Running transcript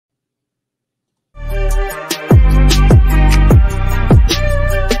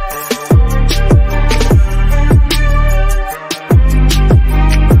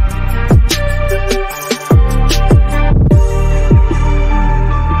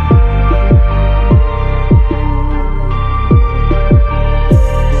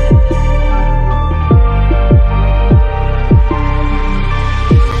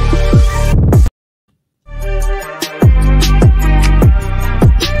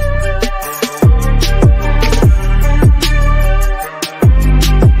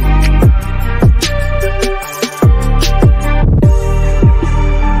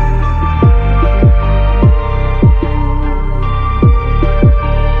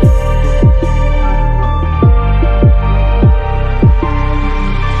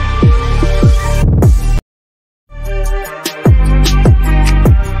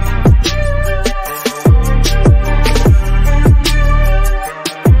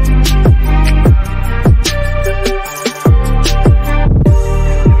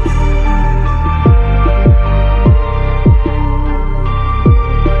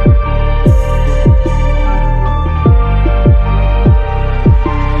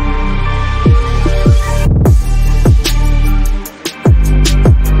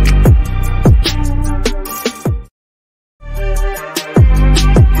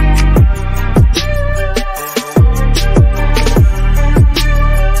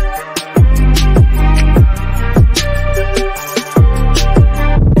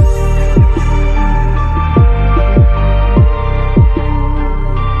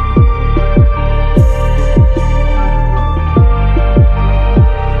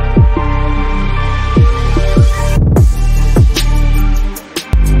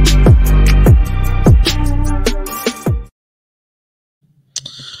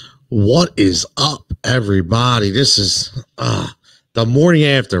What is up, everybody? This is the morning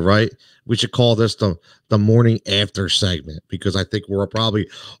after, right? We should call this the morning after segment because I think we're probably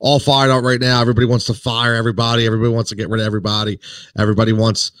all fired up right now. Everybody wants to fire everybody. Everybody wants to get rid of everybody. Everybody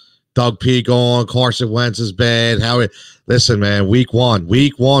wants Doug P gone. Carson Wentz is bad. Listen, man, week one,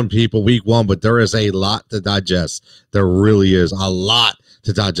 people, week one, but there is a lot to digest. There really is a lot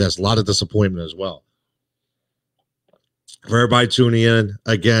to digest, a lot of disappointment as well. For everybody tuning in,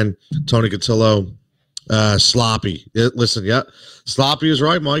 again, Tony Cutillo, sloppy. Listen, yeah, sloppy is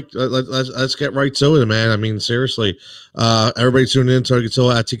right, Mike. Let's get right to it, man. I mean, seriously, everybody tuning in, Tony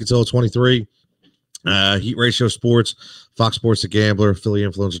Cutillo at TCutillo23, Heat Ratio Sports, Fox Sports The Gambler,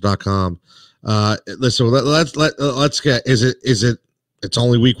 PhillyInfluencer.com. Listen, let's get. It's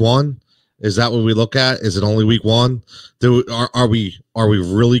only week one? Is that what we look at? Is it only week one? Are we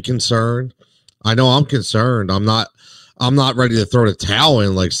really concerned? I know I'm concerned. I'm not ready to throw the towel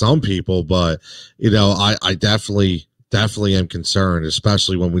in like some people, but I definitely am concerned,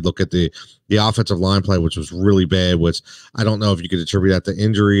 especially when we look at the offensive line play, which was really bad. Which I don't know if you could attribute that to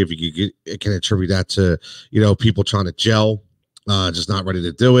injury, if you can attribute that to people trying to gel, just not ready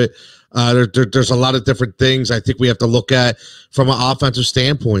to do it. There's a lot of different things I think we have to look at from an offensive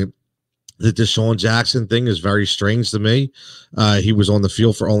standpoint. The Deshaun Jackson thing is very strange to me. He was on the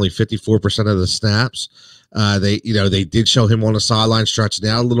field for only 54% of the snaps. They did show him on the sideline stretching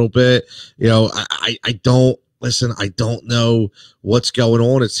out a little bit. I don't know what's going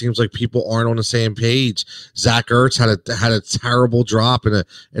on. It seems like people aren't on the same page. Zach Ertz had a terrible drop in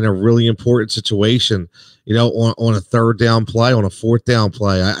a really important situation. On a third down play, on a fourth down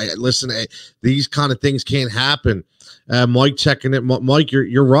play. Listen, these kind of things can't happen. Mike checking it. Mike,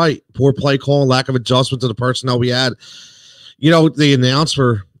 you're right. Poor play call, lack of adjustment to the personnel we had. The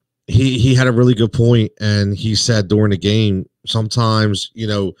announcer, he had a really good point, and he said during the game, sometimes,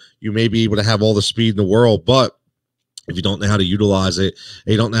 you may be able to have all the speed in the world, but if you don't know how to utilize it,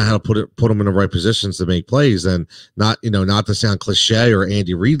 and you don't know how to put them in the right positions to make plays, then not to sound cliche or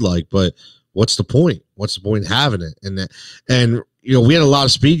Andy Reid like, but what's the point? What's the point in having it? And we had a lot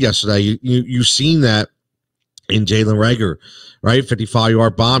of speed yesterday. You've seen that in Jalen Reagor, right?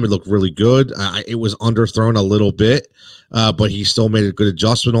 55-yard bomb. It looked really good. It was underthrown a little bit, but he still made a good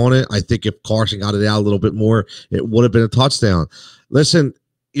adjustment on it. I think if Carson got it out a little bit more, it would have been a touchdown. Listen,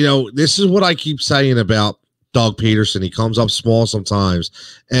 this is what I keep saying about Doug Peterson. He comes up small sometimes,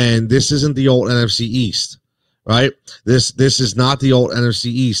 and this isn't the old NFC East, right? This is not the old NFC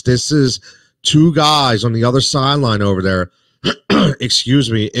East. This is two guys on the other sideline over there,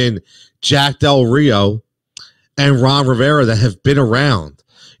 excuse me, in Jack Del Rio and Ron Rivera that have been around.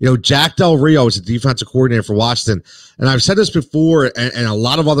 Jack Del Rio is a defensive coordinator for Washington. And I've said this before, and a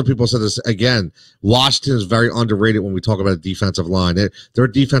lot of other people said this again. Washington is very underrated when we talk about the defensive line. Their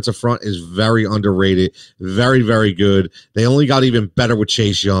defensive front is very underrated, very, very good. They only got even better with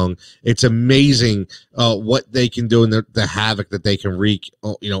Chase Young. It's amazing what they can do and the havoc that they can wreak,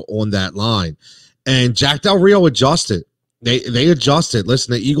 on that line. And Jack Del Rio adjusted. They adjusted.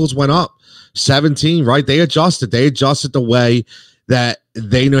 Listen, the Eagles went up 17, right? They adjusted the way that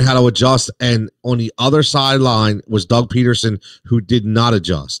they know how to adjust. And on the other sideline was Doug Peterson, who did not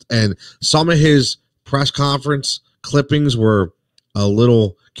adjust. And some of his press conference clippings were a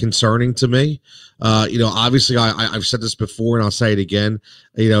little concerning to me. Obviously I've said this before and I'll say it again.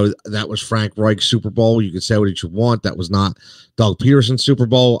 That was Frank Reich's Super Bowl. You can say what you want. That was not Doug Peterson's Super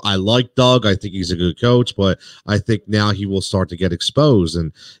Bowl. I like Doug. I think he's a good coach, but I think now he will start to get exposed.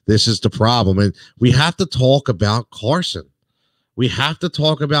 And this is the problem. And we have to talk about Carson.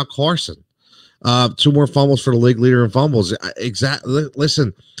 Two more fumbles for the league leader in fumbles. Exactly.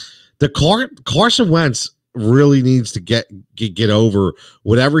 Listen, Carson Wentz really needs to get over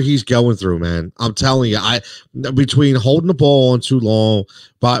whatever he's going through, man. I'm telling you, between holding the ball on too long,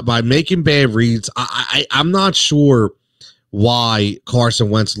 by making bad reads, I'm not sure why Carson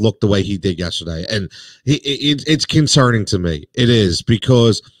Wentz looked the way he did yesterday, and it's concerning to me. It is,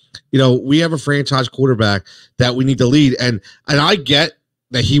 because we have a franchise quarterback that we need to lead, and I get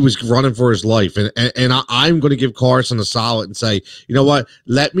that he was running for his life, and I'm going to give Carson a solid and say, you know what?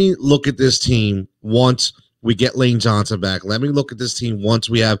 Let me look at this team once we get Lane Johnson back. Let me look at this team once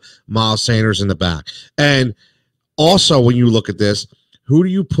we have Miles Sanders in the back. And also, when you look at this, who do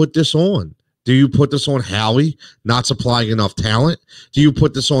you put this on? Do you put this on Howie, not supplying enough talent? Do you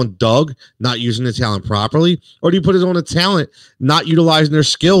put this on Doug, not using the talent properly? Or do you put it on a talent, not utilizing their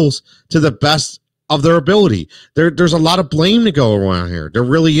skills to the best of their ability? There's a lot of blame to go around here. There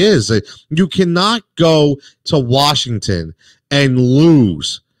really is. You cannot go to Washington and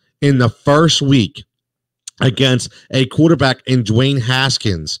lose in the first week against a quarterback in Dwayne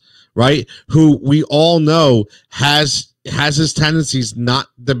Haskins, right? Who we all know has his tendencies not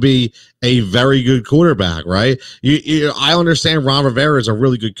to be a very good quarterback, right? I understand Ron Rivera is a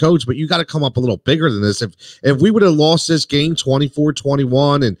really good coach, but you got to come up a little bigger than this. If we would have lost this game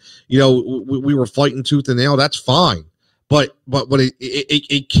 24-21 and, we were fighting tooth and nail, that's fine. But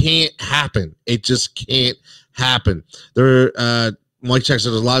it can't happen. It just can't happen. Mike Check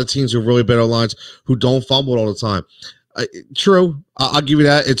said there's a lot of teams who have really bad O-lines who don't fumble all the time. True. I'll give you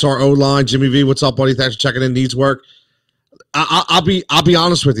that. It's our O-line. Jimmy V, what's up, buddy? Thanks for checking in. Needs work. I'll be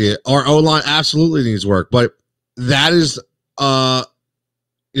honest with you. Our O-line absolutely needs work, but that is that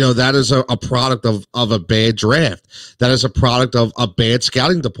is a product of a bad draft. That is a product of a bad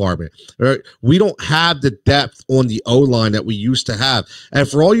scouting department. Right? We don't have the depth on the O-line that we used to have. And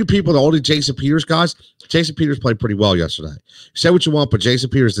for all you people, all the Jason Peters guys, Jason Peters played pretty well yesterday. Say what you want, but Jason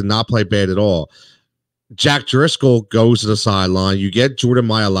Peters did not play bad at all. Jack Driscoll goes to the sideline. You get Jordan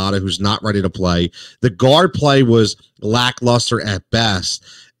Mailata, who's not ready to play. The guard play was lackluster at best.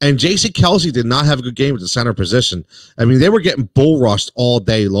 And Jason Kelsey did not have a good game at the center position. I mean, they were getting bull rushed all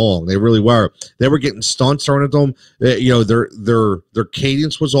day long. They really were. They were getting stunts thrown at them. Their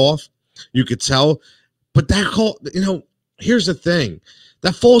cadence was off. You could tell. But that call, here's the thing.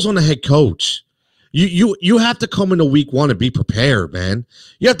 That falls on the head coach. You have to come into week one and be prepared, man.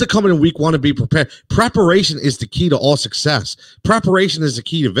 You have to come into week one and be prepared. Preparation is the key to all success. Preparation is the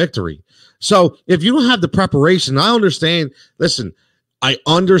key to victory. So if you don't have the preparation, I understand. Listen, I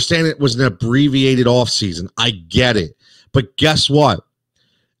understand it was an abbreviated offseason. I get it. But guess what?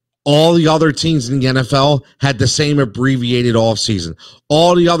 All the other teams in the NFL had the same abbreviated offseason.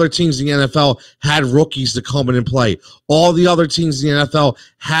 All the other teams in the NFL had rookies to come in and play. All the other teams in the NFL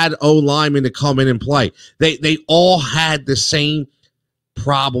had O-linemen to come in and play. They all had the same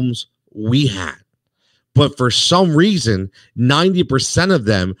problems we had. But for some reason, 90% of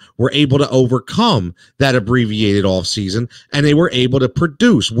them were able to overcome that abbreviated offseason, and they were able to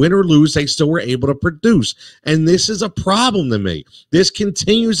produce. Win or lose, they still were able to produce. And this is a problem to me. This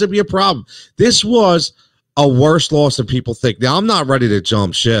continues to be a problem. This was a worse loss than people think. Now, I'm not ready to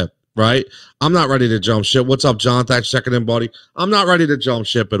jump ship, right? I'm not ready to jump ship. What's up, John? Thanks for checking in, buddy. I'm not ready to jump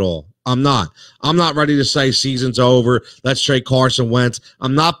ship at all. I'm not ready to say season's over. Let's trade Carson Wentz. I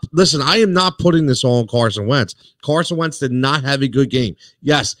am not putting this on Carson Wentz. Carson Wentz did not have a good game.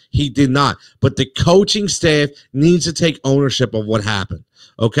 Yes, he did not. But the coaching staff needs to take ownership of what happened.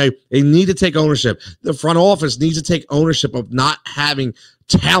 Okay? They need to take ownership. The front office needs to take ownership of not having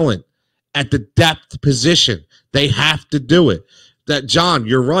talent at the depth position. They have to do it. That, John,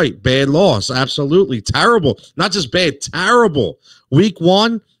 you're right. Bad loss. Absolutely. Terrible. Not just bad, terrible. Week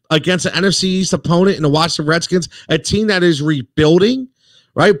one, against an NFC East opponent in the Washington Redskins, a team that is rebuilding,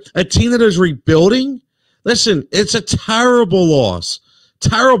 right? A team that is rebuilding. Listen, it's a terrible loss.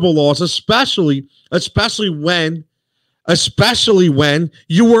 Terrible loss, especially when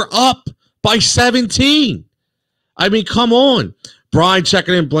you were up by 17. I mean, come on. Brian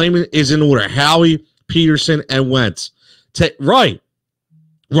checking in, blaming is in order. Howie, Peterson, and Wentz. Right.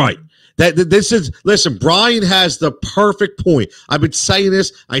 Listen, Brian has the perfect point. I've been saying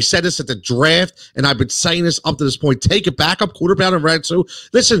this. I said this at the draft, and I've been saying this up to this point. Take a backup quarterback in round two.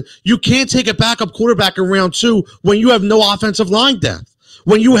 Listen, you can't take a backup quarterback in round two when you have no offensive line depth,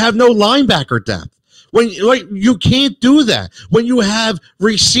 when you have no linebacker depth. You can't do that when you have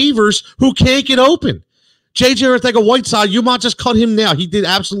receivers who can't get open. J.J. Arcega-Whiteside, you might just cut him now. He did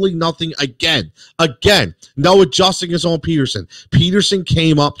absolutely nothing again. No adjusting his own Peterson. Peterson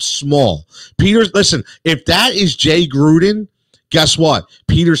came up small. Listen, if that is Jay Gruden, guess what?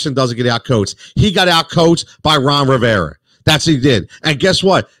 Peterson doesn't get outcoached. He got outcoached by Ron Rivera. That's what he did. And guess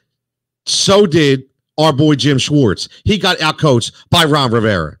what? So did our boy Jim Schwartz. He got outcoached by Ron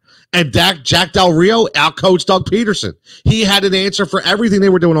Rivera. And Jack Del Rio outcoached Doug Peterson. He had an answer for everything they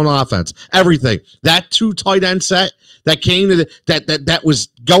were doing on offense. Everything. That two tight end set that came to that was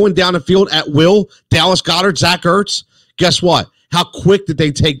going down the field at will, Dallas Goedert, Zach Ertz. Guess what? How quick did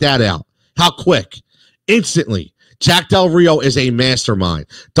they take that out? How quick? Instantly. Jack Del Rio is a mastermind.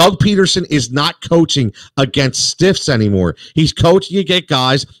 Doug Peterson is not coaching against stiffs anymore. He's coaching against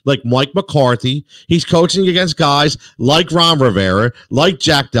guys like Mike McCarthy. He's coaching against guys like Ron Rivera, like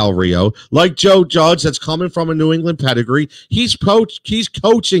Jack Del Rio, like Joe Judge that's coming from a New England pedigree. He's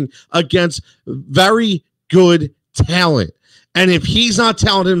coaching against very good talent. And if he's not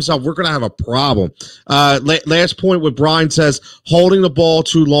talented himself, we're going to have a problem. Last point what Brian says, holding the ball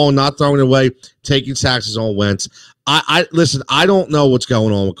too long, not throwing it away, taking sacks on Wentz. Listen, I don't know what's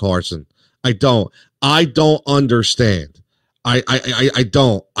going on with Carson. I don't understand. I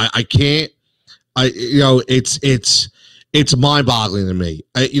don't. I can't. It's It's mind-boggling to me.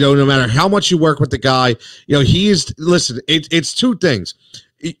 No matter how much you work with the guy, it's two things.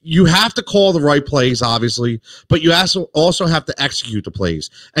 You have to call the right plays, obviously, but you also have to execute the plays.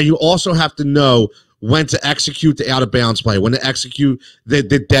 And you also have to know when to execute the out-of-bounds play, when to execute the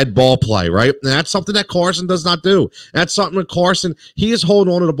dead ball play, right? And that's something that Carson does not do. That's something that Carson, he is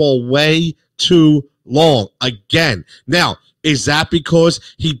holding on to the ball way too long. Again, now, is that because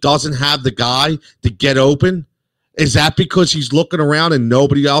he doesn't have the guy to get open? Is that because he's looking around and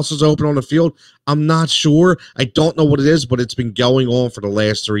nobody else is open on the field? I'm not sure. I don't know what it is, but it's been going on for the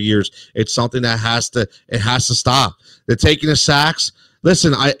last 3 years. It's something that has to stop. They're taking the sacks.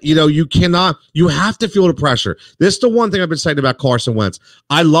 Listen, you have to feel the pressure. This is the one thing I've been saying about Carson Wentz.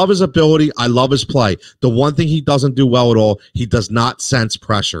 I love his ability. I love his play. The one thing he doesn't do well at all, he does not sense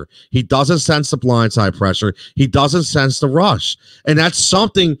pressure. He doesn't sense the blindside pressure. He doesn't sense the rush. And that's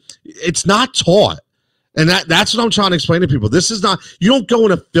something, it's not taught. And that's what I'm trying to explain to people. This is not, you don't go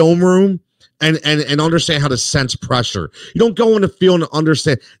in a film room and understand how to sense pressure. You don't go in the field and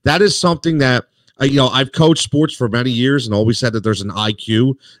understand. That is something that, I've coached sports for many years and always said that there's an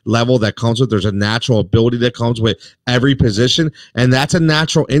IQ level that comes with, there's a natural ability that comes with every position. And that's a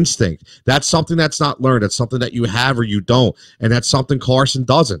natural instinct. That's something that's not learned. That's something that you have or you don't. And that's something Carson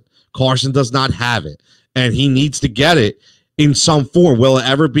doesn't. Carson does not have it. And he needs to get it in some form. Will it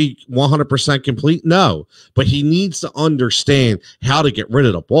ever be 100% complete? No. But he needs to understand how to get rid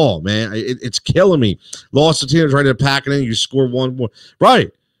of the ball, man. It's killing me. Lost the team, ready to pack it in. You score one more.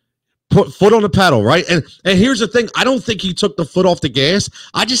 Right. Put foot on the pedal, right? And here's the thing. I don't think he took the foot off the gas.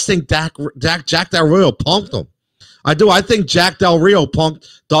 I just think Jack Del Rio punked him. I do. I think Jack Del Rio punked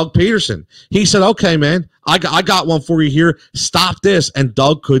Doug Peterson. He said, okay, man, I got one for you here. Stop this. And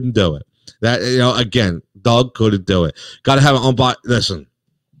Doug couldn't do it. Again, Doug couldn't do it. Got to have an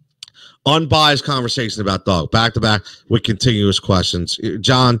unbiased conversation about Doug, back to back with continuous questions.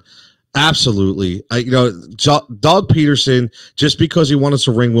 John, absolutely. Doug Peterson, just because he won us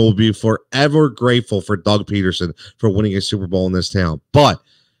a ring, will be forever grateful for Doug Peterson for winning a Super Bowl in this town. But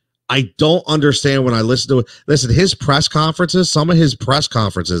I don't understand when I listen to his press conferences, some of his press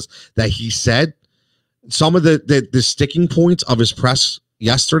conferences that he said, some of the sticking points of his press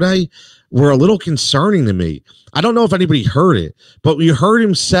yesterday were a little concerning to me. I don't know if anybody heard it, but we heard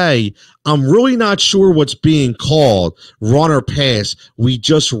him say, I'm really not sure what's being called, run or pass. We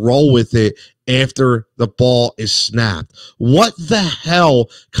just roll with it after the ball is snapped. What the hell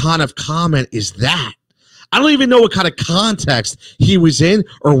kind of comment is that? I don't even know what kind of context he was in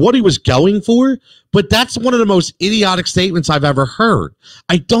or what he was going for, but that's one of the most idiotic statements I've ever heard.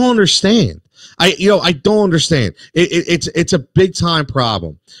 I don't understand. I don't understand. It's a big time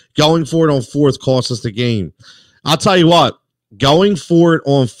problem. Going for it on fourth cost us the game. I'll tell you what, going for it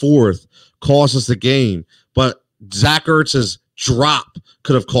on fourth cost us the game, but Zach Ertz's drop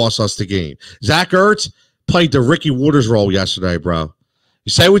could have cost us the game. Zach Ertz played the Ricky Waters role yesterday, bro. You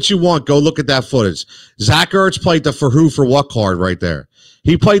say what you want. Go look at that footage. Zach Ertz played the for who for what card right there.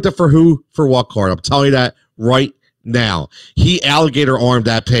 He played the for who for what card. I'm telling you that right now. He alligator armed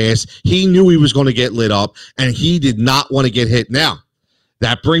that pass. He knew he was going to get lit up, and he did not want to get hit. Now,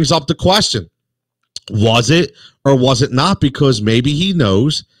 that brings up the question. Was it or was it not? Because maybe he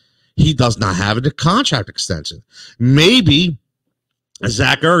knows he does not have a contract extension. Maybe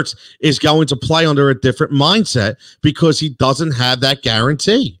Zach Ertz is going to play under a different mindset because he doesn't have that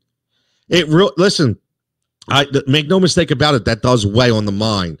guarantee. Listen, make no mistake about it, that does weigh on the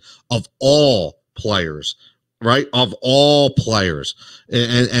mind of all players, right? Of all players.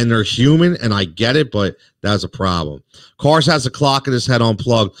 And they're human, and I get it, but that's a problem. Carson has the clock in his head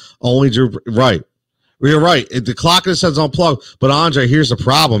unplugged. Only Drew, right. You're right. The clock in his head's unplugged. But Andre, here's the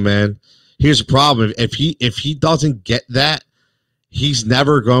problem, man. Here's the problem. If he doesn't get that, he's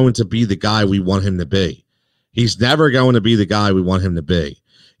never going to be the guy we want him to be. He's never going to be the guy we want him to be.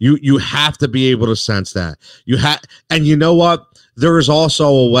 You have to be able to sense that. And you know what? There is also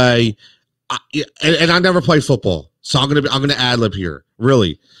a way. And I never played football, so I'm gonna ad-lib here.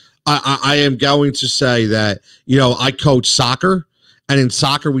 Really, I am going to say that I coach soccer, and in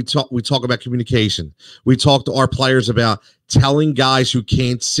soccer we talk about communication. We talk to our players about telling guys who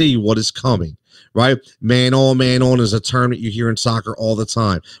can't see what is coming. Right? Man on is a term that you hear in soccer all the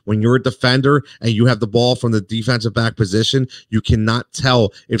time. When you're a defender and you have the ball from the defensive back position, you cannot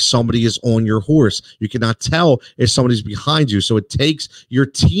tell if somebody is on your horse. You cannot tell if somebody's behind you. So it takes your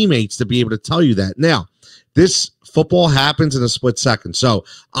teammates to be able to tell you that. Now, this football happens in a split second. So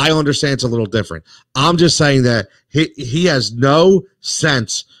I understand it's a little different. I'm just saying that he has no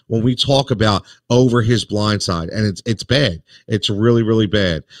sense when we talk about over his blind side. And it's bad. It's really, really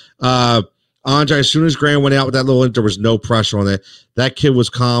bad. Andre, as soon as Graham went out with that little, there was no pressure on it. That kid was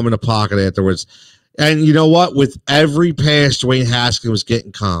calm in the pocket afterwards. And you know what? With every pass, Dwayne Haskins was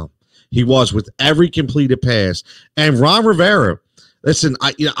getting calm. He was with every completed pass. And Ron Rivera, listen,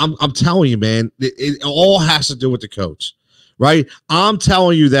 I'm telling you, man, it all has to do with the coach, right? I'm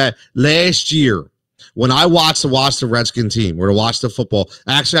telling you that last year, when I watched the Redskins team or to watch the football,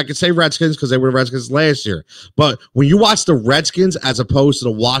 actually, I could say Redskins because they were the Redskins last year. But when you watch the Redskins as opposed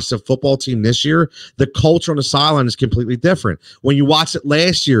to watch the football team this year, the culture on the sideline is completely different. When you watch it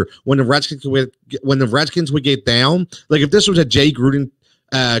last year, when the Redskins would get down, like if this was a Jay Gruden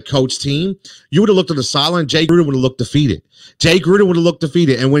coach team, you would have looked at the sideline. Jay Gruden would have looked defeated.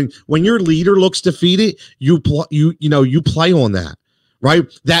 And when your leader looks defeated, you play on that. Right?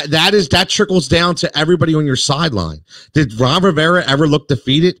 That trickles down to everybody on your sideline. Did Ron Rivera ever look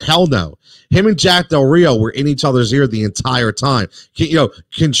defeated? Hell no. Him and Jack Del Rio were in each other's ear the entire time,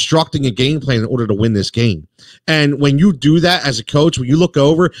 constructing a game plan in order to win this game. And when you do that as a coach, when you look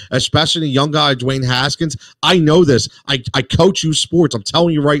over, especially the young guy, Dwayne Haskins, I know this. I coach you sports. I'm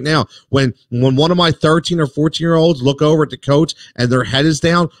telling you right now, when one of my 13 or 14-year-olds look over at the coach and their head is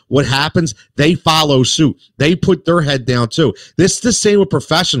down, what happens? They follow suit. They put their head down too. This is the same with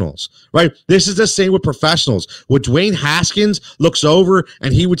professionals, right? This is the same with professionals. When Dwayne Haskins looks over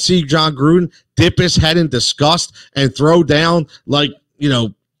and he would see John Gruden dip his head in disgust and throw down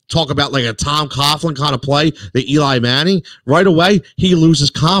talk about like a Tom Coughlin kind of play, the Eli Manning, right away, he loses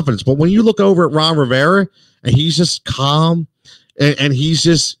confidence. But when you look over at Ron Rivera and he's just calm and he's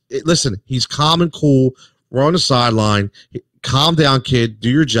just, listen, he's calm and cool. We're on the sideline. Calm down, kid. Do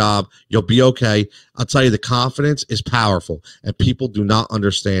your job. You'll be okay. I'll tell you, the confidence is powerful, and people do not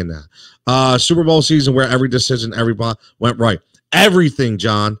understand that. Super Bowl season where every decision, everybody went right. Everything,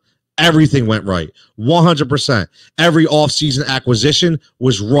 John. Everything went right. 100%. Every offseason acquisition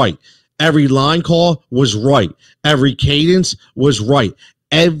was right. Every line call was right. Every cadence was right.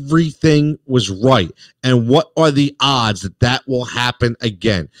 Everything was right. And what are the odds that will happen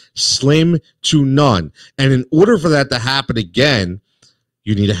again? Slim to none. And in order for that to happen again,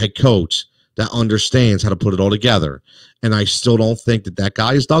 you need a head coach that understands how to put it all together. And I still don't think that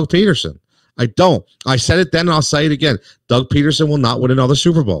guy is Doug Peterson. I don't. I said it then and I'll say it again. Doug Peterson will not win another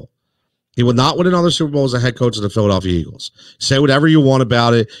Super Bowl. He will not win another Super Bowl as a head coach of the Philadelphia Eagles. Say whatever you want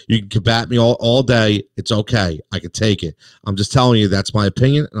about it. You can combat me all day. It's okay. I can take it. I'm just telling you that's my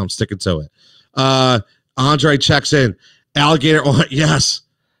opinion, and I'm sticking to it. Andre checks in. Alligator. Oh, yes,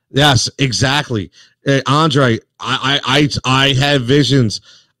 exactly. Andre, I had visions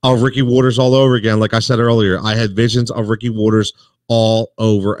of Ricky Waters all over again. Like I said earlier, I had visions of Ricky Waters all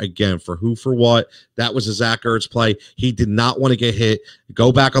over again. For who, for what? That was a Zach Ertz play. He did not want to get hit.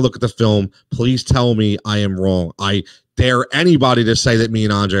 Go back and look at the film. Please tell me I am wrong. I dare anybody to say that me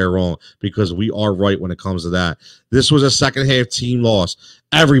and Andre are wrong, because we are right when it comes to that. This was a second half team loss.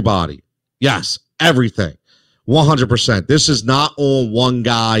 Everybody. Yes, everything. 100%. This is not on one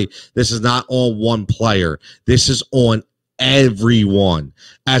guy. This is not on one player. This is on everyone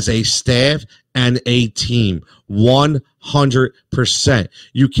as a staff and a team. 100%.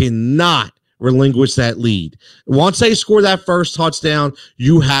 You cannot relinquish that lead. Once they score that first touchdown,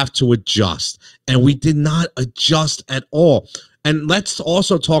 you have to adjust. And we did not adjust at all. And let's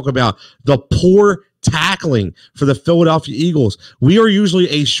also talk about the poor tackling for the Philadelphia Eagles. We are usually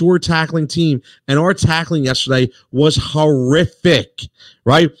a sure tackling team, and our tackling yesterday was horrific,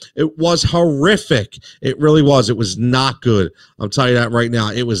 right? It was horrific. It really was. It was not good. I'll tell you that right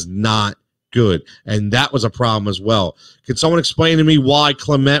now. It was not good, and that was a problem as well. Can someone explain to me why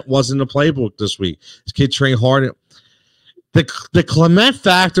Clement wasn't in the playbook this week? This kid trained hard. The Clement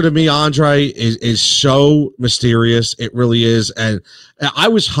factor to me, Andre, is so mysterious. It really is. And I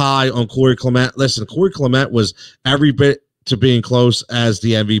was high on Corey Clement. Listen, Corey Clement was every bit to being close as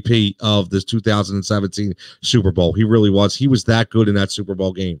the MVP of this 2017 Super Bowl. He really was. He was that good in that Super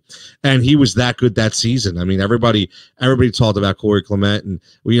Bowl game. And he was that good that season. I mean, everybody talked about Corey Clement and,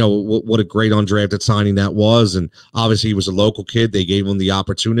 what a great undrafted signing that was. And obviously he was a local kid. They gave him the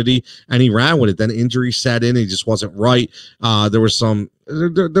opportunity and he ran with it. Then injury set in. And he just wasn't right. There were some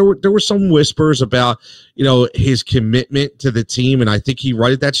whispers about, his commitment to the team. And I think he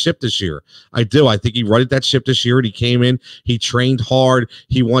righted that ship this year. I do. I think he righted that ship this year. And he came in, he trained hard.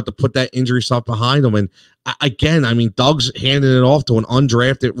 He wanted to put that injury stuff behind him. And again, I mean, Doug's handing it off to an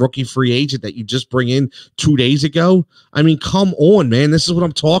undrafted rookie free agent that you just bring in 2 days ago. I mean, come on, man. This is what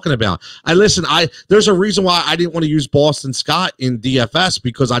I'm talking about. There's a reason why I didn't want to use Boston Scott in DFS,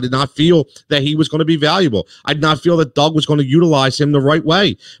 because I did not feel that he was going to be valuable. I did not feel that Doug was going to utilize him the right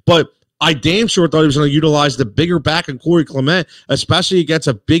way. But I damn sure thought he was going to utilize the bigger back in Corey Clement, especially against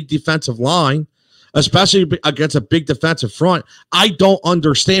a big defensive line, especially against a big defensive front. I don't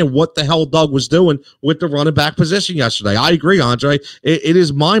understand what the hell Doug was doing with the running back position yesterday. I agree, Andre. It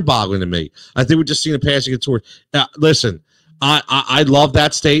is mind-boggling to me. I think we're just seeing a passing it toward. Listen, I love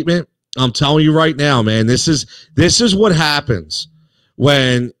that statement. I'm telling you right now, man, this is what happens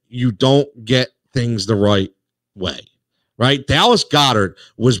when you don't get things the right way. Right? Dallas Goedert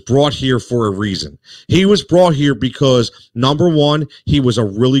was brought here for a reason. He was brought here because, number one, he was a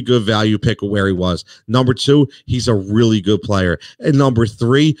really good value pick where he was. Number two, he's a really good player. And number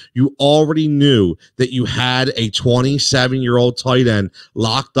three, you already knew that you had a 27-year-old tight end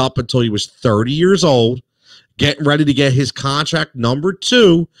locked up until he was 30 years old, getting ready to get his contract number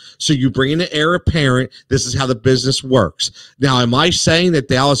 2. So you bring in the heir apparent. This is how the business works. Now, am I saying that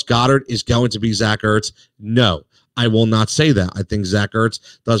Dallas Goedert is going to be Zach Ertz? No. I will not say that. I think Zach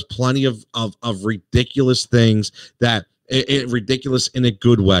Ertz does plenty of ridiculous things that ridiculous in a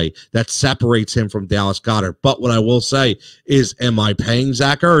good way that separates him from Dallas Goedert. But what I will say is, am I paying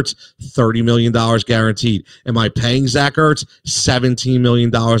Zach Ertz $30 million guaranteed? Am I paying Zach Ertz $17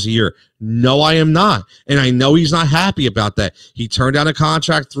 million a year? No, I am not. And I know he's not happy about that. He turned down a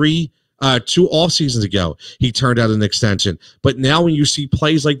contract 2 off seasons ago. He turned out an extension. But now when you see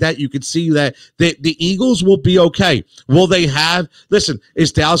plays like that, you can see that the Eagles will be okay. Will they have, listen,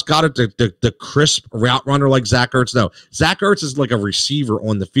 is Dallas Goedert the crisp route runner like Zach Ertz? No. Zach Ertz is like a receiver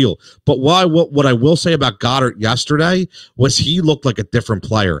on the field. But what I will say about Goedert yesterday was he looked like a different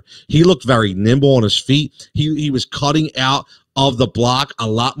player. He looked very nimble on his feet. He was cutting out of the block a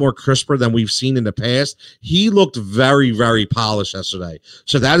lot more crisper than we've seen in the past. He looked very, very polished yesterday.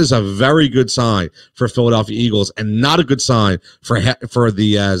 So that is a very good sign for Philadelphia Eagles and not a good sign for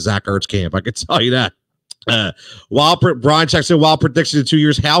the Zach Ertz camp. I can tell you that. Brian checks in. Wild prediction in 2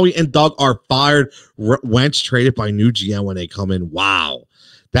 years. Howie and Doug are fired. Wentz traded by new GM when they come in. Wow.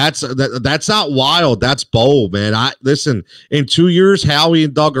 That's not wild. That's bold, man. Listen, in 2 years, Howie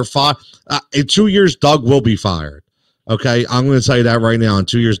and Doug are fired. In 2 years, Doug will be fired. Okay, I'm going to tell you that right now. In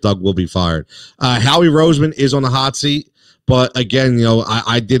 2 years, Doug will be fired. Howie Roseman is on the hot seat. But again, you know,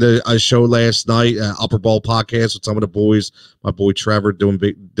 I did a show last night, Upper Bowl podcast with some of the boys. My boy Trevor doing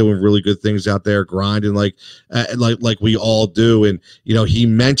really good things out there, grinding like we all do. And you know, he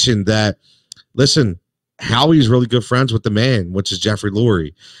mentioned that. Listen, Howie's really good friends with the man, which is Jeffrey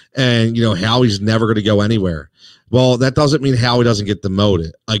Lurie, and you know, Howie's never going to go anywhere. Well, that doesn't mean Howie doesn't get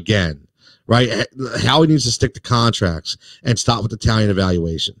demoted again. Right? Howie needs to stick to contracts and stop with the talent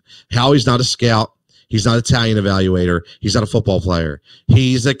evaluation. Howie's not a scout. He's not a talent evaluator. He's not a football player.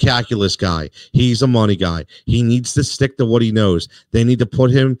 He's a calculus guy. He's a money guy. He needs to stick to what he knows. They need to put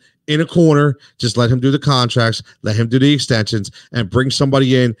him in a corner. Just let him do the contracts. Let him do the extensions and bring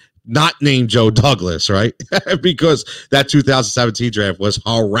somebody in not named Joe Douglas, right? Because that 2017 draft was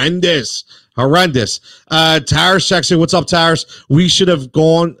horrendous. Tarash checks in. What's up, Tarash? We should have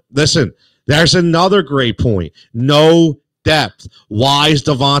gone. Listen, there's another great point. No depth. Why is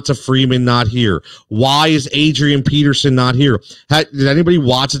Devonta Freeman not here? Why is Adrian Peterson not here? Did anybody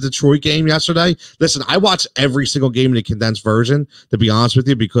watch the Detroit game yesterday? Listen, I watch every single game in a condensed version, to be honest with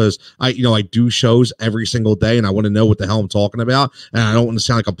you, because I do shows every single day and I want to know what the hell I'm talking about. And I don't want to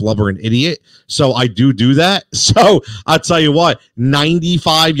sound like a blubbering idiot. So I do that. So I'll tell you what,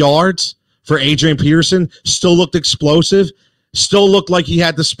 95 yards for Adrian Peterson, still looked explosive. Still looked like he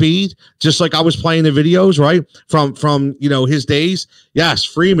had the speed, just like I was playing the videos, right? From his days. Yes,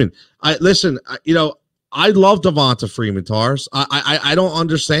 Freeman. I love Devonta Freeman, Tars. I don't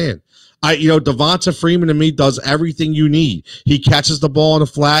understand. Devonta Freeman to me does everything you need. He catches the ball in the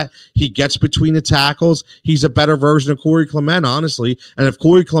flat. He gets between the tackles. He's a better version of Corey Clement, honestly. And if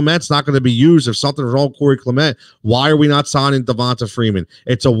Corey Clement's not going to be used, if something's wrong with Corey Clement, why are we not signing Devonta Freeman?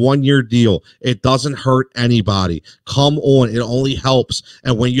 It's a 1-year deal. It doesn't hurt anybody. Come on. It only helps.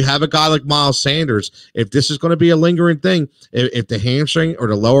 And when you have a guy like Miles Sanders, if this is going to be a lingering thing, if the hamstring or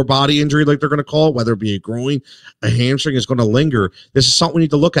the lower body injury, like they're going to call it, whether it be a groin, a hamstring is going to linger, this is something we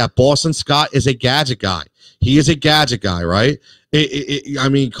need to look at. Boston Scott is a gadget guy. He is a gadget guy, right? I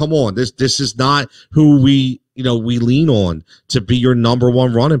mean, come on. This is not who we lean on to be your number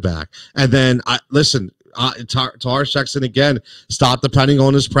one running back. And then Tar Jackson again, stop depending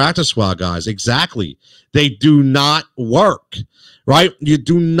on his practice squad guys. Exactly. They do not work, right? You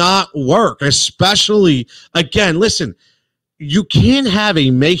do not work, especially, again, listen, you can't have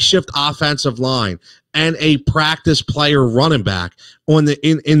a makeshift offensive line and a practice player running back on the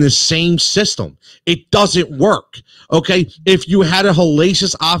in the same system. It doesn't work. Okay, if you had a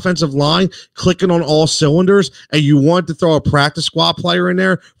hellacious offensive line clicking on all cylinders and you wanted to throw a practice squad player in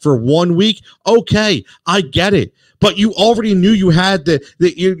there for 1 week, okay, I get it. But you already knew you had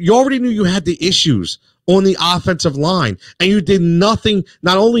you already knew you had the issues on the offensive line, and you did nothing,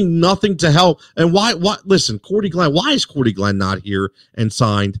 not only nothing to help. And why, listen, Cordy Glenn, why is Cordy Glenn not here and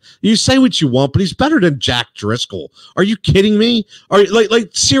signed? You say what you want, but he's better than Jack Driscoll. Are you kidding me? Are you, like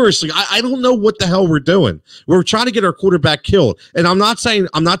seriously, I don't know what the hell we're doing. We're trying to get our quarterback killed. And I'm not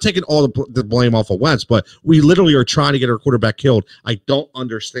taking all the blame off of Wentz, but we literally are trying to get our quarterback killed. I don't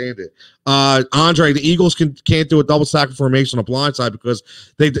understand it. Andre, the Eagles can't do a double sack formation on the blind side because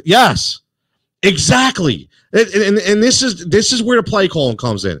yes. Exactly. And this is where the play calling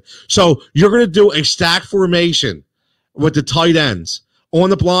comes in. So you're going to do a stack formation with the tight ends on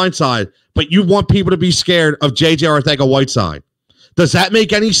the blind side, but you want people to be scared of J.J. Arcega-Whiteside. Does that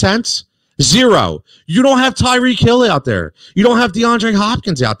make any sense? Zero. You don't have Tyreek Hill out there. You don't have DeAndre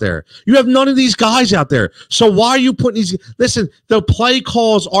Hopkins out there. You have none of these guys out there. So why are you putting these? Listen, the play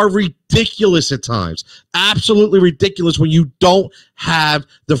calls are ridiculous at times. Absolutely ridiculous when you don't have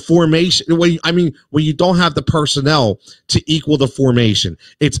the formation. When you don't have the personnel to equal the formation.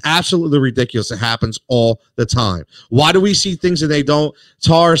 It's absolutely ridiculous. It happens all the time. Why do we see things and they don't?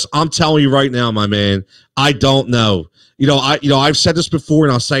 Tars, I'm telling you right now, my man, I don't know. I've said this before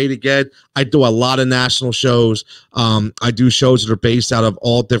and I'll say it again. I do a lot of national shows. I do shows that are based out of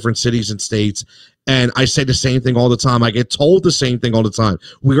all different cities and states. And I say the same thing all the time. I get told the same thing all the time.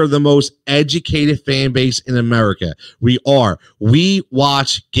 We are the most educated fan base in America. We are. We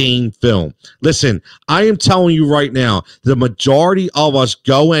watch game film. Listen, I am telling you right now, the majority of us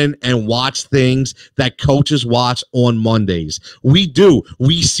go in and watch things that coaches watch on Mondays. We do.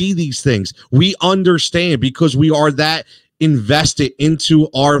 We see these things. We understand because we are that invested into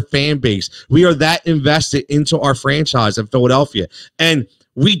our fan base. We are that invested into our franchise in Philadelphia. And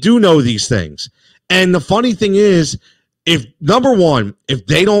we do know these things. And the funny thing is, number one, if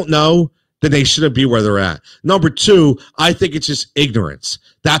they don't know, then they shouldn't be where they're at. Number two, I think it's just ignorance.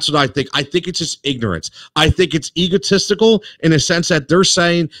 That's what I think. I think it's just ignorance. I think it's egotistical in a sense that they're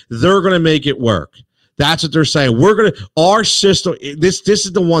saying they're going to make it work. That's what they're saying. Our system, this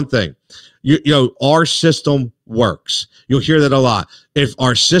is the one thing. Our system works. You'll hear that a lot. If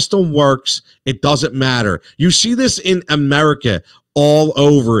our system works, it doesn't matter. You see this in America all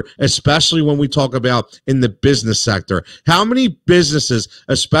over, especially when we talk about in the business sector. How many businesses,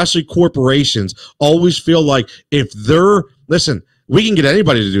 especially corporations, always feel like listen, we can get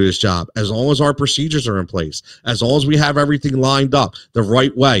anybody to do this job as long as our procedures are in place, as long as we have everything lined up the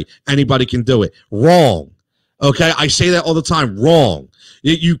right way. Anybody can do it. Wrong. Okay, I say that all the time. Wrong.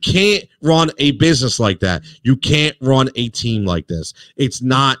 You can't run a business like that. You can't run a team like this. It's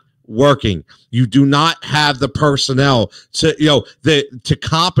not working. You do not have the personnel to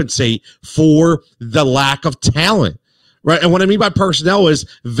compensate for the lack of talent, right? And what I mean by personnel is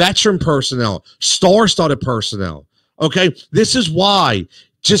veteran personnel, star-studded personnel. Okay, this is why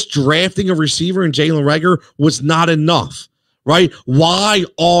just drafting a receiver in Jalen Reagor was not enough. Right? Why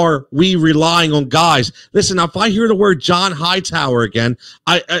are we relying on guys? Listen, if I hear the word John Hightower again,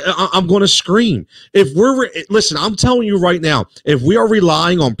 I'm going to scream. Listen, I'm telling you right now, if we are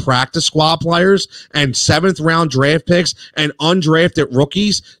relying on practice squad players and 7th round draft picks and undrafted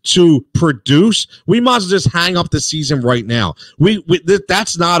rookies to produce, we might as well just hang up the season right now.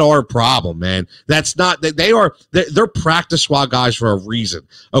 That's not our problem, man. That's not. They're practice squad guys for a reason.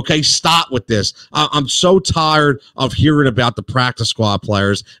 Okay, stop with this. I'm so tired of hearing about the practice squad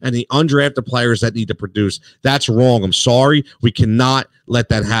players and the undrafted players that need to produce. That's wrong. I'm sorry. We cannot let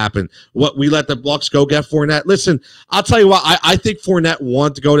that happen. What we let the Bucs go get Fournette. Listen, I'll tell you what, I think Fournette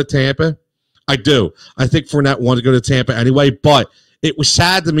wanted to go to Tampa. I do. I think Fournette wanted to go to Tampa anyway, but it was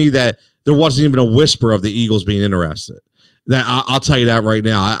sad to me that there wasn't even a whisper of the Eagles being interested. That I'll tell you that right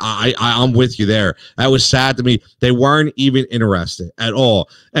now. I'm with you there. That was sad to me. They weren't even interested at all.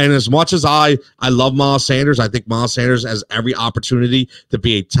 And as much as I love Miles Sanders, I think Miles Sanders has every opportunity to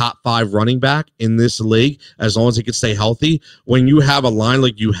be a top 5 running back in this league as long as he can stay healthy. When you have a line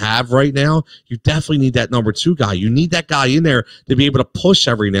like you have right now, you definitely need that number 2 guy. You need that guy in there to be able to push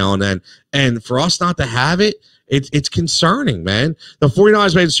every now and then. And for us not to have it, it's concerning, man. The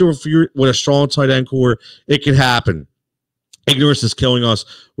 49ers made the Super Bowl with a strong tight end core. It can happen. Ignorance is killing us.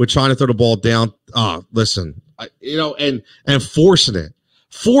 We're trying to throw the ball down. Listen, and forcing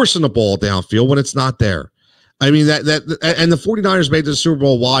the ball downfield when it's not there. I mean, and the 49ers made the Super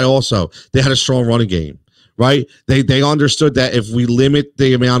Bowl. Why also? They had a strong running game. right? They understood that if we limit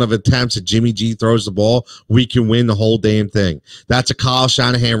the amount of attempts that Jimmy G throws the ball, we can win the whole damn thing. That's a Kyle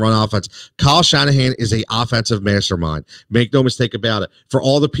Shanahan run offense. Kyle Shanahan is a offensive mastermind. Make no mistake about it. For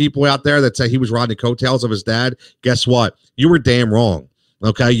all the people out there that say he was riding the coattails of his dad, guess what? You were damn wrong.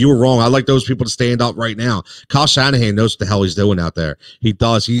 Okay, you were wrong. I'd like those people to stand up right now. Kyle Shanahan knows what the hell he's doing out there. He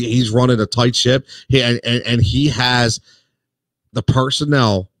does. He's running a tight ship. And he has the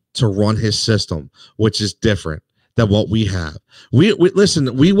personnel to run his system, which is different than what we have. We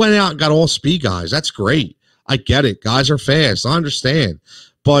listen, we went out and got all speed guys. That's great. I get it. Guys are fast. I understand.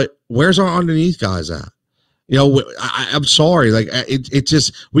 But where's our underneath guys at? You know, I'm sorry. Like it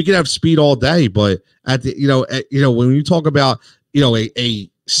just, we could have speed all day, but at the, when you talk about, a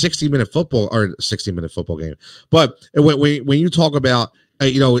 60-minute football or 60-minute football game. But when you talk about,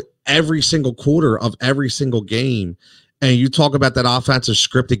 every single quarter of every single game, and you talk about that offensive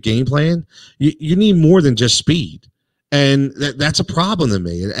scripted game plan, you need more than just speed. And that's a problem to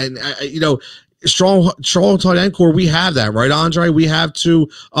me. And strong tight end core, we have that, right, Andre? We have two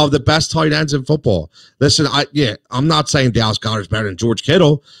of the best tight ends in football. Listen, I'm not saying Dallas Goedert's better than George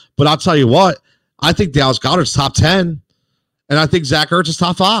Kittle, but I'll tell you what, I think Dallas Goedert's top 10. And I think Zach Ertz is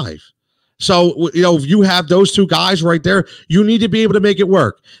top 5. So, if you have those two guys right there, you need to be able to make it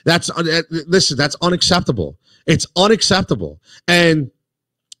work. That's unacceptable. It's unacceptable. And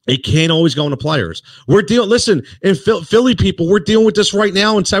it can't always go into players. Listen, in Philly people, we're dealing with this right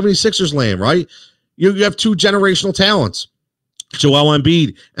now in 76ers land, right? You have two generational talents, Joel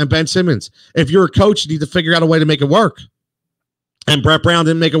Embiid and Ben Simmons. If you're a coach, you need to figure out a way to make it work. And Brett Brown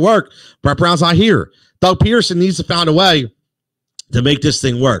didn't make it work. Brett Brown's not here. Doug Peterson needs to find a way to make this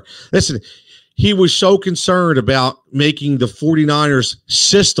thing work. Listen, he was so concerned about making the 49ers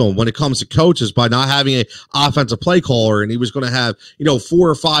system when it comes to coaches by not having an offensive play caller, and he was going to have 4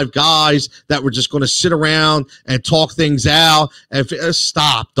 or 5 guys that were just going to sit around and talk things out. And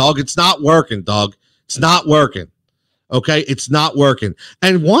stop, Doug. It's not working, Doug. It's not working. Okay, it's not working.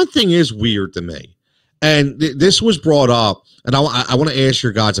 And one thing is weird to me, and this was brought up, and I want to ask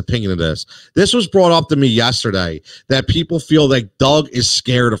your guys' opinion of this. This was brought up to me yesterday that people feel like Doug is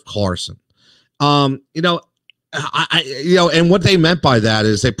scared of Carson. And what they meant by that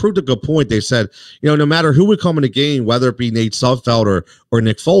is they proved a good point. They said, no matter who would come in the game, whether it be Nate Sudfeld or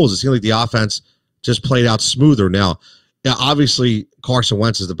Nick Foles, it seemed like the offense just played out smoother. Now, obviously, Carson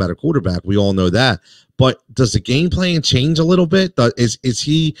Wentz is the better quarterback. We all know that. But does the game plan change a little bit? Is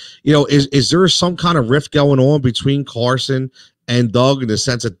he, is there some kind of rift going on between Carson and Doug in the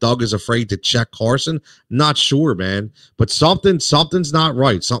sense that Doug is afraid to check Carson? Not sure, man. But something's not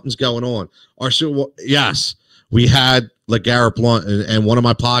right. Something's going on. Yes, we had LeGarrette Blount, and one of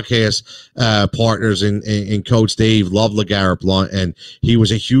my podcast partners in Coach Dave loved LeGarrette Blount, and he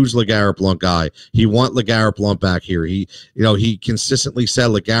was a huge LeGarrette Blount guy. He want LeGarrette Blount back here. He consistently said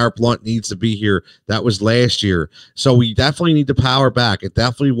LeGarrette Blount needs to be here. That was last year. So we definitely need to power back. It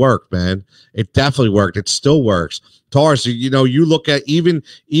definitely worked, man. It definitely worked. It still works. Tars, you look at even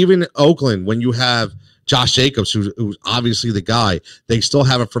Oakland, when you have Josh Jacobs, who's obviously the guy, they still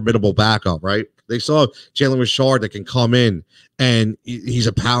have a formidable backup, right? They still have Jalen Richard that can come in, and he's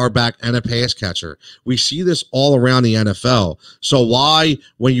a power back and a pass catcher. We see this all around the NFL. So why,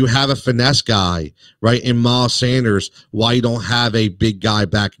 when you have a finesse guy, right, in Miles Sanders, why you don't have a big guy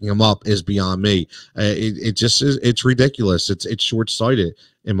backing him up is beyond me. It just is. It's ridiculous. It's short-sighted,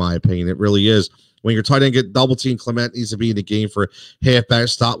 in my opinion. It really is. When you're trying to get double team, Clement needs to be in the game for halfback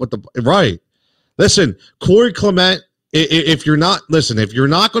stop with the right. Listen, Corey Clement. If you're not going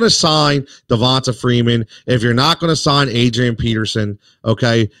to sign Devonta Freeman, if you're not going to sign Adrian Peterson,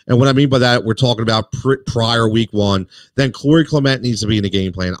 okay, and what I mean by that, we're talking about prior week 1, then Corey Clement needs to be in the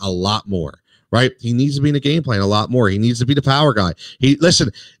game plan a lot more, right? He needs to be in the game plan a lot more. He needs to be the power guy.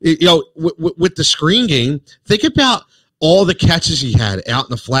 With the screen game, think about all the catches he had out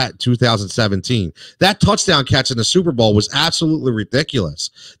in the flat in 2017. That touchdown catch in the Super Bowl was absolutely ridiculous.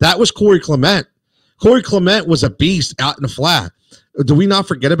 That was Corey Clement. Corey Clement was a beast out in the flat. Do we not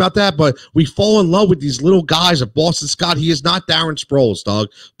forget about that? But we fall in love with these little guys of Boston Scott. He is not Darren Sproles, Doug.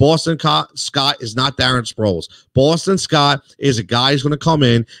 Boston Scott is not Darren Sproles. Boston Scott is a guy who's going to come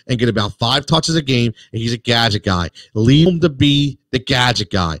in and get about 5 touches a game, and he's a gadget guy. Leave him to be the gadget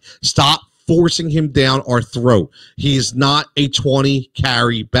guy. Stop forcing him down our throat. He is not a 20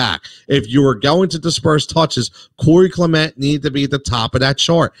 carry back. If you are going to disperse touches, Corey Clement needed to be at the top of that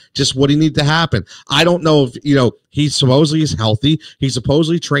chart. Just what he needed to happen. I don't know if, he supposedly is healthy. He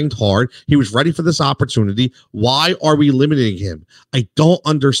supposedly trained hard. He was ready for this opportunity. Why are we limiting him? I don't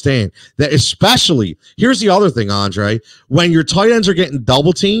understand that. Especially, here's the other thing, Andre, when your tight ends are getting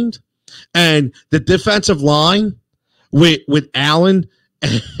double teamed, And the defensive line with Allen,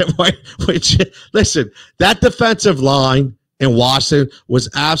 which listen, that defensive line in Washington was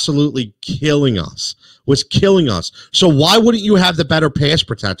absolutely killing us. So why wouldn't you have the better pass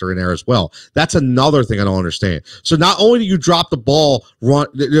protector in there as well? That's another thing I don't understand. So not only do you drop the ball,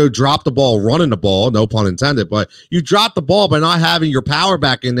 running the ball, no pun intended, but you drop the ball by not having your power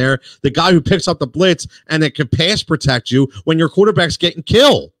back in there, the guy who picks up the blitz and that can pass protect you when your quarterback's getting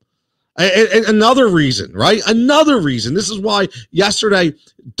killed. And another reason, right? Another reason. This is why yesterday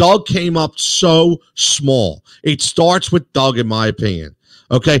Doug came up so small. It starts with Doug, in my opinion.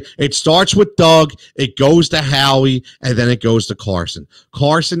 Okay, it starts with Doug, it goes to Howie, and then it goes to Carson.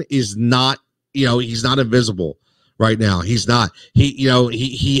 Carson is not, he's not invisible right now. He's not.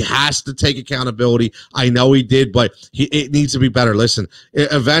 He has to take accountability. I know he did, but it needs to be better. Listen,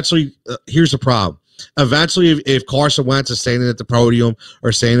 eventually, here's the problem. Eventually, if Carson Wentz is standing at the podium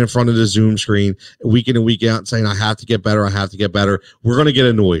or standing in front of the Zoom screen week in and week out and saying, I have to get better, we're going to get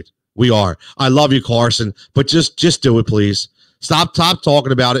annoyed. We are. I love you, Carson, but just do it, please. Stop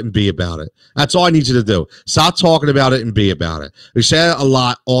talking about it and be about it. That's all I need you to do. Stop talking about it and be about it. We say it a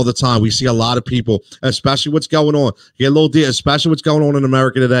lot all the time. We see a lot of people, especially what's going on. Get a little deal, especially what's going on in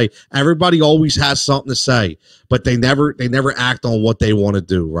America today. Everybody always has something to say, but they never act on what they want to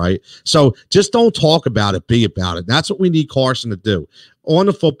do, right? So just don't talk about it, be about it. That's what we need Carson to do. On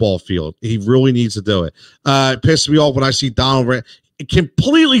the football field, he really needs to do it. It pisses me off when I see Donald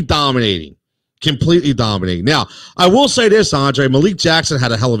completely dominating. Now, I will say this, Andre. Malik Jackson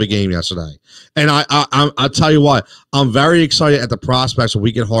had a hell of a game yesterday. And I'll tell you what, I'm very excited at the prospects when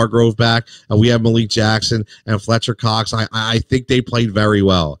we get Hargrove back and we have Malik Jackson and Fletcher Cox. I think they played very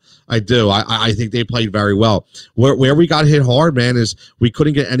well. I do. I think they played very well. Where we got hit hard, man, is we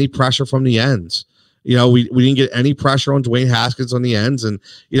couldn't get any pressure from the ends. We didn't get any pressure on Dwayne Haskins on the ends. And,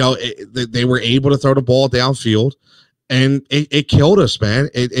 they were able to throw the ball downfield. And it killed us, man.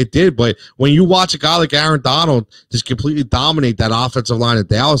 It did. But when you watch a guy like Aaron Donald just completely dominate that offensive line in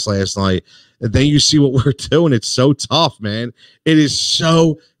Dallas last night, and then you see what we're doing, it's so tough, man. It is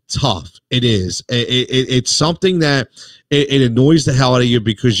so tough. It is. It's something that it annoys the hell out of you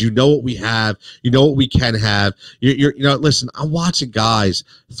because you know what we have. You know what we can have. Listen, I'm watching guys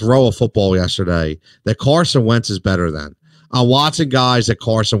throw a football yesterday that Carson Wentz is better than. I'm watching guys that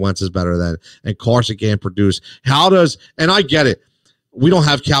Carson Wentz is better than, and Carson can't produce. And I get it. We don't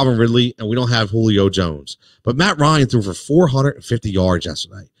have Calvin Ridley, and we don't have Julio Jones. But Matt Ryan threw for 450 yards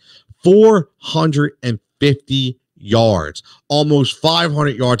yesterday. 450 yards. Almost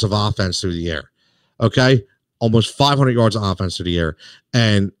 500 yards of offense through the air. Okay? Almost 500 yards of offense through the air.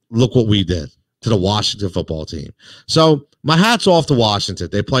 And look what we did to the Washington football team. So my hat's off to Washington.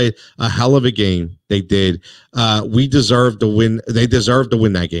 They played a hell of a game. They did. We deserved to win. They deserved to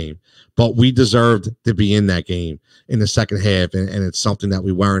win that game, but we deserved to be in that game in the second half, and it's something that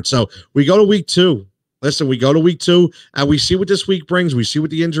we weren't. So we go to week 2. Listen, we go to week 2, and we see what this week brings. We see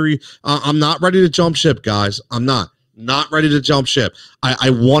what the injury. I'm not ready to jump ship, guys. I'm not ready to jump ship. I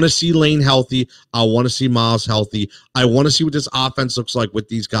want to see Lane healthy. I want to see Miles healthy. I want to see what this offense looks like with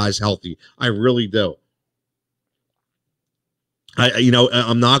these guys healthy. I really do.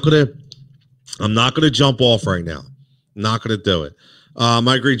 I'm not gonna jump off right now. I'm not gonna do it.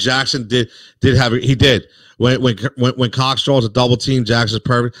 I agree. Jackson did have it. He did when Cox draws a double team. Jackson's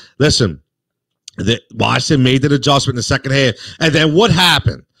perfect. Listen, Washington made that adjustment in the second half, and then what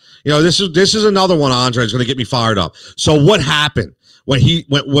happened? This is another one. Andre is going to get me fired up. So what happened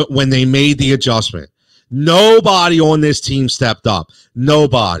when they made the adjustment? Nobody on this team stepped up.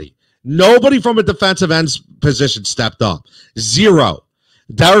 Nobody from a defensive end position stepped up. Zero.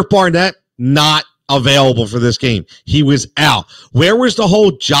 Derek Barnett, not available for this game. He was out. Where was the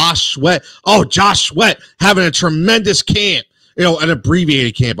whole Josh Sweat? Oh, Josh Sweat having a tremendous camp. An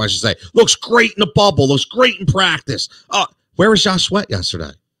abbreviated camp, I should say. Looks great in the bubble. Looks great in practice. Where was Josh Sweat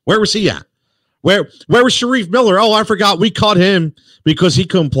yesterday? Where was he at? Where was Sharif Miller? Oh, I forgot. We cut him because he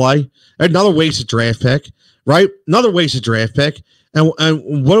couldn't play. Another wasted draft pick, right? Another wasted draft pick. And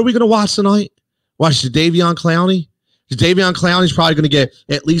what are we going to watch tonight? Watch Jadeveon Clowney. Jadeveon Clowney's probably going to get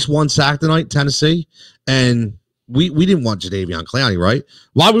at least one sack tonight in Tennessee. And we didn't want Jadeveon Clowney, right?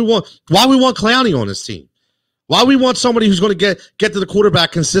 Why we want Clowney on this team? Why we want somebody who's going to get to the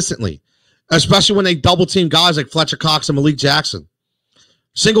quarterback consistently, especially when they double team guys like Fletcher Cox and Malik Jackson.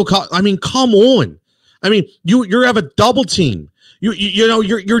 Single cut. I mean, come on. I mean, you have a double team.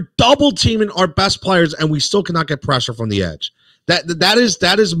 You're double teaming our best players, and we still cannot get pressure from the edge.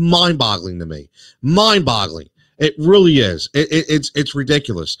 That is mind-boggling to me. Mind-boggling. It really is. It's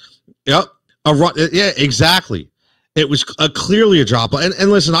ridiculous. Yep. Yeah, exactly. It was clearly a drop. And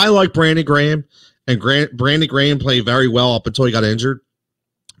listen, I like Brandon Graham, and Brandon Graham played very well up until he got injured.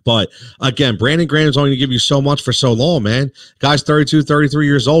 But again, Brandon Graham is only going to give you so much for so long, man. Guy's 32, 33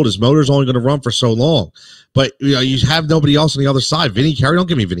 years old. His motor's only going to run for so long. But you have nobody else on the other side. Vinny Carey, don't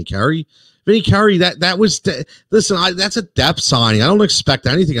give me Vinny Carey. Vinny Carey, listen, that's a depth signing. I don't expect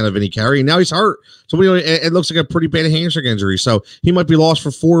anything out of Vinny Carey. And now he's hurt. So it looks like a pretty bad hamstring injury. So he might be lost for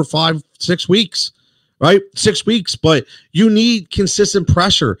 4 or 5, 6 weeks. Right? 6 weeks, but you need consistent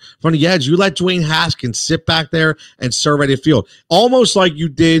pressure from the edge. You let Dwayne Haskins sit back there and survey the field, almost like you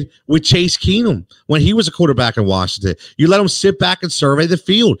did with Chase Keenum when he was a quarterback in Washington. You let him sit back and survey the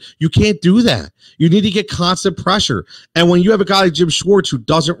field. You can't do that. You need to get constant pressure. And when you have a guy like Jim Schwartz who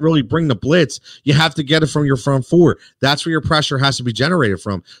doesn't really bring the blitz, you have to get it from your front four. That's where your pressure has to be generated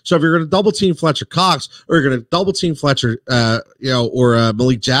from. So if you're going to double team Fletcher Cox, or you're going to double team Fletcher, or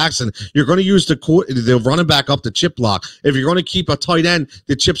Malik Jackson, you're going to use the running back up the chip block. If you're going to keep a tight end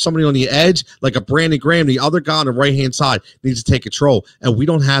to chip somebody on the edge, like a Brandon Graham, the other guy on the right-hand side needs to take control. And we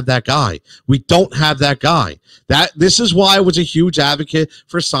don't have that guy. We don't have that guy. This is why I was a huge advocate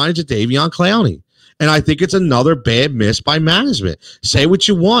for signing Jadeveon Clowney. And I think it's another bad miss by management. Say what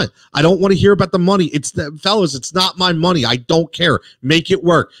you want. I don't want to hear about the money. Fellas, it's not my money. I don't care. Make it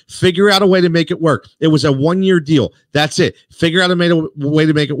work. Figure out a way to make it work. It was a 1-year deal. That's it. Figure out a way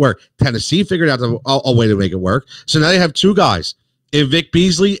to make it work. Tennessee figured out a way to make it work. So now they have 2 guys, in Vic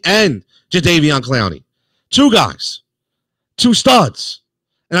Beasley and Jadeveon Clowney. 2 guys. 2 studs.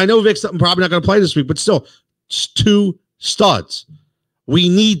 And I know Vic's probably not going to play this week, but still, 2 studs. We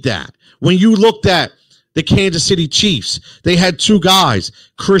need that. When you looked at the Kansas City Chiefs, they had 2 guys,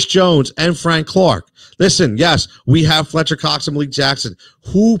 Chris Jones and Frank Clark. Listen, yes, we have Fletcher Cox and Malik Jackson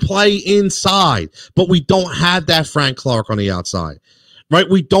who play inside, but we don't have that Frank Clark on the outside, right?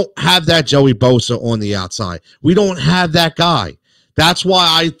 We don't have that Joey Bosa on the outside. We don't have that guy. That's why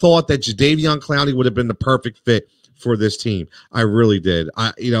I thought that Jadeveon Clowney would have been the perfect fit for this team. I really did.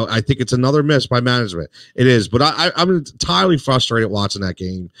 I think it's another miss by management. It is, but I'm entirely frustrated watching that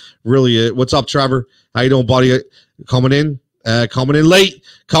game. Really, what's up, Trevor? How you doing, buddy? Coming in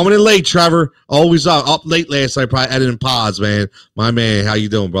late, Trevor. Always up late last night, probably editing pods, man. My man, how you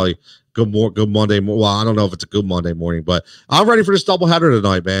doing, buddy? Good Monday morning. Well, I don't know if it's a good Monday morning, but I'm ready for this doubleheader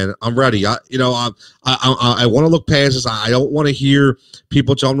tonight, man. I'm ready. I want to look past this. I don't want to hear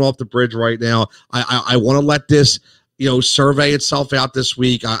people jumping off the bridge right now. I want to let this, survey itself out this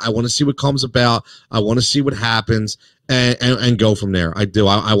week. I want to see what comes about. I want to see what happens and go from there. I do.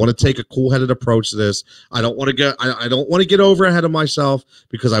 I want to take a cool-headed approach to this. I don't want to get over ahead of myself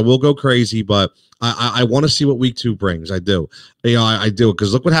because I will go crazy, but I want to see what week 2 brings. I do. I do,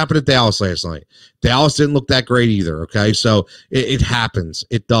 because look what happened at Dallas last night. Dallas didn't look that great either, okay? So it happens.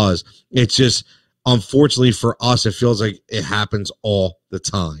 It does. It's just, unfortunately for us, it feels like it happens all the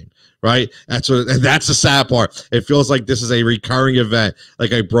time, right? That's the sad part. It feels like this is a recurring event,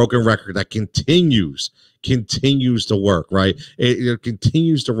 like a broken record that continues to work, right? It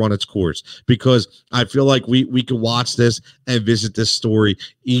continues to run its course, because I feel like we can watch this and visit this story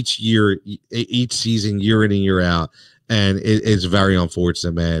each year, each season, year in and year out, and it's very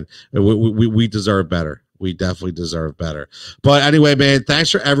unfortunate, man. We deserve better. We definitely deserve better. But anyway, man,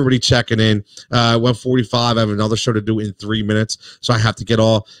 thanks for everybody checking in. 1:45. I have another show to do in 3 minutes, so I have to get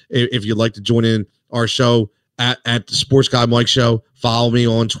off. If you'd like to join in our show at the Sports Guy Mike Show, follow me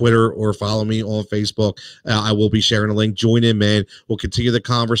on Twitter or follow me on Facebook. I will be sharing a link. Join in, man. We'll continue the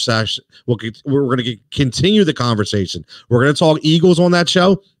conversation. We're going to continue the conversation. We're going to talk Eagles on that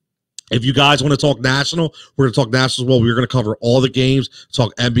show. If you guys want to talk national, we're going to talk national as well. We're going to cover all the games,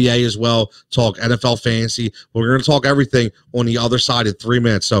 talk NBA as well, talk NFL fantasy. We're going to talk everything on the other side in 3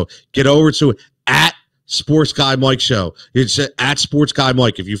 minutes. So get over to at Sports Guy Mike Show. It's at Sports Guy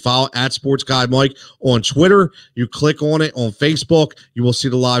Mike. If you follow at Sports Guy Mike on Twitter, you click on it on Facebook, you will see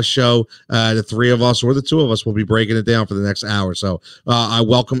the live show. The 3 of us or the 2 of us will be breaking it down for the next hour. So I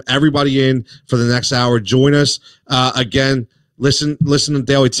welcome everybody in for the next hour. Join us again. Listen to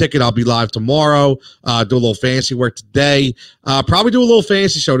Daily Ticket. I'll be live tomorrow. Do a little fantasy work today. Probably do a little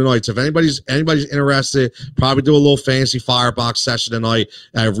fantasy show tonight. So if anybody's interested, probably do a little fantasy firebox session tonight.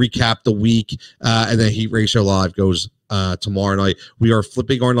 Recap the week, and then Heat Ratio Live goes tomorrow night. We are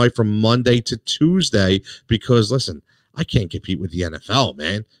flipping our night from Monday to Tuesday because, listen, I can't compete with the NFL,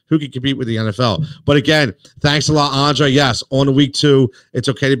 man. Who can compete with the NFL? But again, thanks a lot, Andre. Yes, on the week 2, it's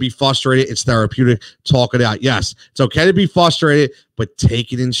okay to be frustrated. It's therapeutic. Talk it out. Yes, it's okay to be frustrated, but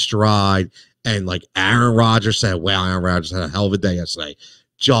take it in stride. And like Aaron Rodgers said, wow, Aaron Rodgers had a hell of a day yesterday.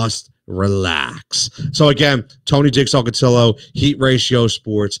 Just relax. So again, Tony Jigsaw Cutillo, Heat Ratio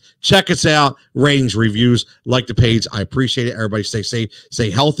Sports. Check us out. Ratings, reviews, like the page. I appreciate it. Everybody stay safe, stay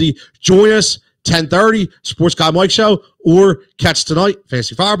healthy. Join us 10:30 Sports Guy Mike Show, or catch tonight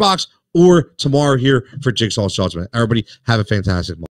Fantasy Firebox, or tomorrow here for Jigsaw Judgment. Everybody have a fantastic month.